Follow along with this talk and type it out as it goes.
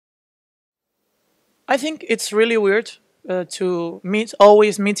I think it's really weird to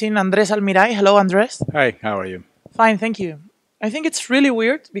always meeting Andrés Almiray. Hello, Andrés. Hi, how are you? Fine, thank you. I think it's really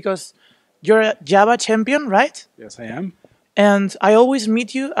weird because you're a Java champion, right? Yes, I am. And I always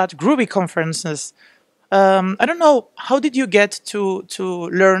meet you at Groovy conferences. I don't know, how did you get to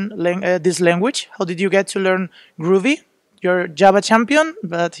learn this language? How did you get to learn Groovy? You're Java champion,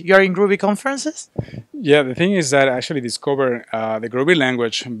 but you're in Groovy conferences? Yeah, the thing is that I actually discovered the Groovy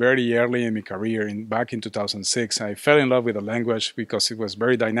language very early in my career, back in 2006. I fell in love with the language because it was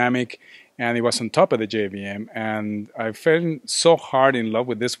very dynamic and it was on top of the JVM. And I fell so hard in love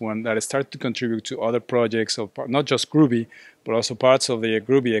with this one that I started to contribute to other projects, of not just Groovy, but also parts of the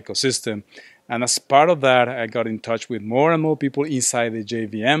Groovy ecosystem. And as part of that, I got in touch with more and more people inside the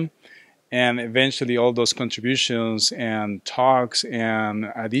JVM. And eventually all those contributions and talks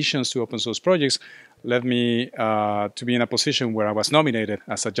and additions to open source projects led me to be in a position where I was nominated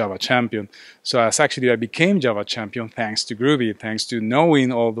as a Java champion. So I became Java champion thanks to Groovy, thanks to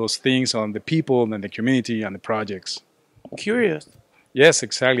knowing all those things on the people and the community and the projects. Curious. Yes,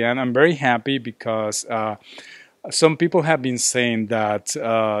 exactly. And I'm very happy because some people have been saying that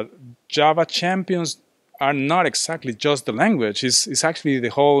Java champions are not exactly just the language. It's actually the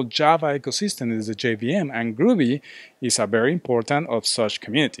whole Java ecosystem is the JVM, and Groovy is a very important of such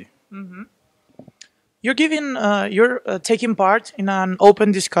community. Mm-hmm. You're taking part in an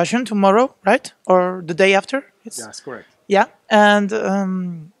open discussion tomorrow, right? Or the day after? That's correct. Yeah,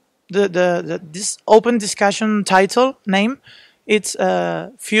 and this open discussion title name, it's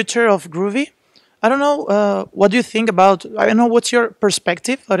Future of Groovy. I don't know. What do you think about? I don't know. What's your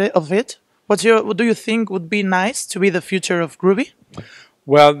perspective of it? What do you think would be nice to be the future of Groovy?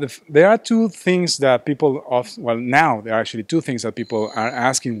 Well, there are two things that now there are actually two things that people are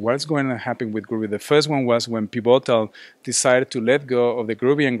asking what's going to happen with Groovy. The first one was when Pivotal decided to let go of the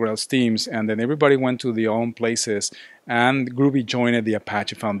Groovy and Grails teams, and then everybody went to their own places, and Groovy joined the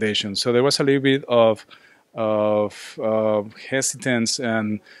Apache Foundation. So there was a little bit of hesitance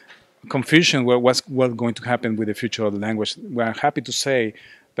and confusion what's going to happen with the future of the language. We're happy to say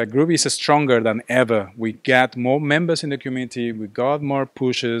that Groovy is stronger than ever. We got more members in the community, we got more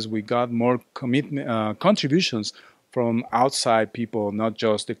pushes, we got more contributions from outside people, not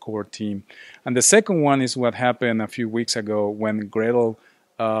just the core team. And the second one is what happened a few weeks ago when Gradle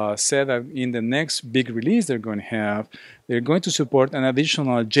said that in the next big release they're going to have, they're going to support an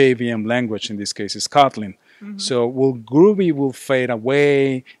additional JVM language, in this case is Kotlin. Mm-hmm. So Groovy will fade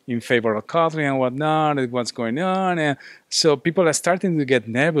away in favor of Kotlin and whatnot, and what's going on. And so people are starting to get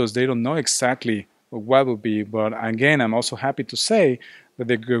nervous. They don't know exactly what will be. But again, I'm also happy to say that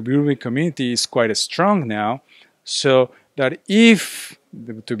the Groovy community is quite strong now. So that if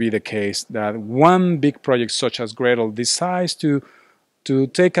to be the case that one big project such as Gradle decides to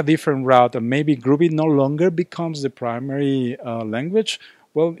take a different route and maybe Groovy no longer becomes the primary language,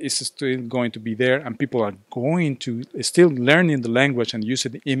 well, it's still going to be there, and people are going to still learning the language and use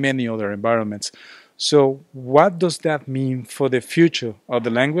it in many other environments. So what does that mean for the future of the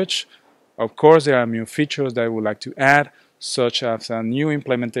language? Of course, there are new features that I would like to add, such as a new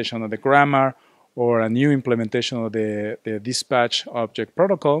implementation of the grammar or a new implementation of the dispatch object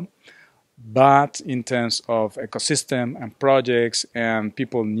protocol. But in terms of ecosystem and projects and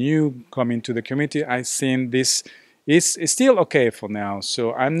people new coming to the community, I think this is still okay for now.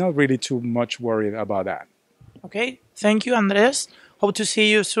 So I'm not really too much worried about that. Okay, thank you, Andrés. Hope to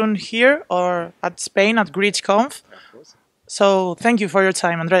see you soon here or at Spain at GR8Conf. Of course. So thank you for your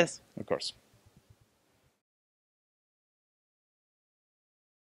time, Andrés. Of course.